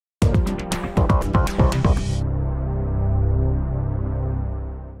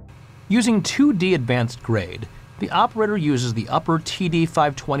Using 2D Advanced Grade, the operator uses the upper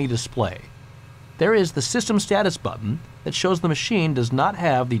TD520 display. There is the System Status button that shows the machine does not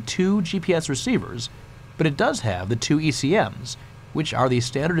have the 2 GPS receivers, but it does have the 2 ECMs, which are the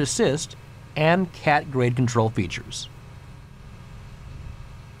Standard Assist and CAT grade control features.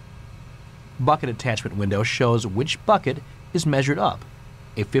 Bucket attachment window shows which bucket is measured up,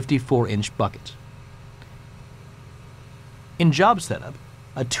 a 54-inch bucket. In job setup,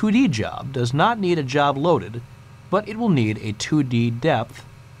 a 2D job does not need a job loaded, but it will need a 2D depth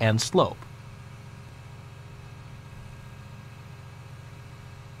and slope.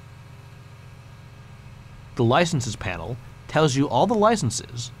 The Licenses panel tells you all the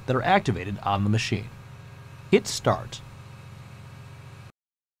licenses that are activated on the machine. Hit Start.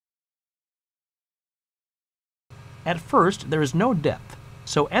 At first, there is no depth,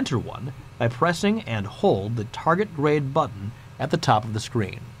 so enter one by pressing and hold the Target Grade button at the top of the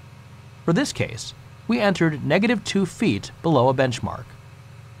screen. For this case, we entered -2 feet below a benchmark.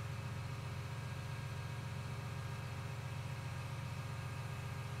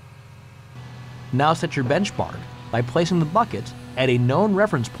 Now set your benchmark by placing the bucket at a known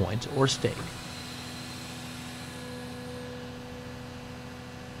reference point or stake.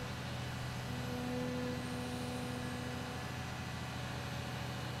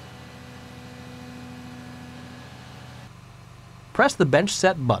 Press the Bench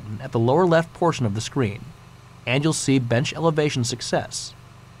Set button at the lower left portion of the screen, and you'll see bench elevation success.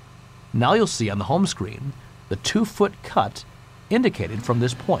 Now you'll see on the home screen the 2-foot cut indicated from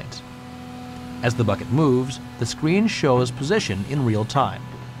this point. As the bucket moves, the screen shows position in real time.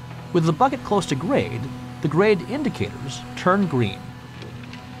 With the bucket close to grade, the grade indicators turn green.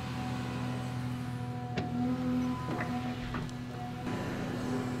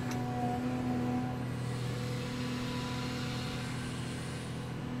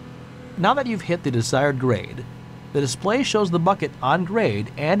 Now that you've hit the desired grade, the display shows the bucket on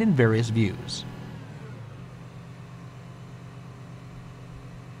grade and in various views.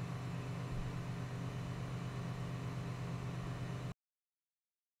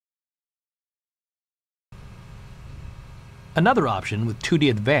 Another option with 2D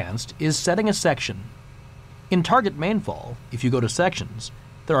Advanced is setting a section. In Target Mainfall, if you go to Sections,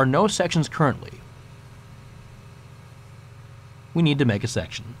 there are no sections currently. We need to make a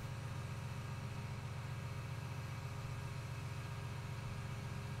section.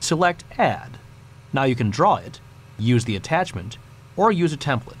 Select Add. Now you can draw it, use the attachment, or use a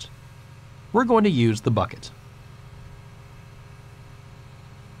template. We're going to use the bucket.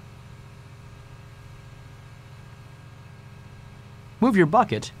 Move your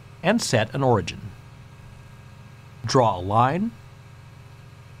bucket and set an origin. Draw a line,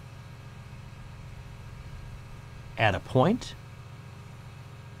 add a point,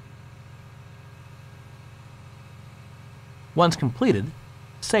 once completed,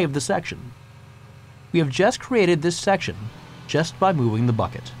 save the section. We have just created this section just by moving the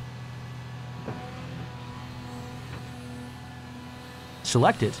bucket.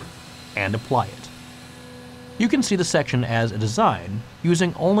 Select it and apply it. You can see the section as a design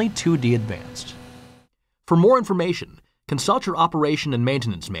using only 2D Advanced. For more information, consult your Operation and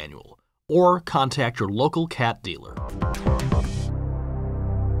Maintenance Manual or contact your local CAT dealer.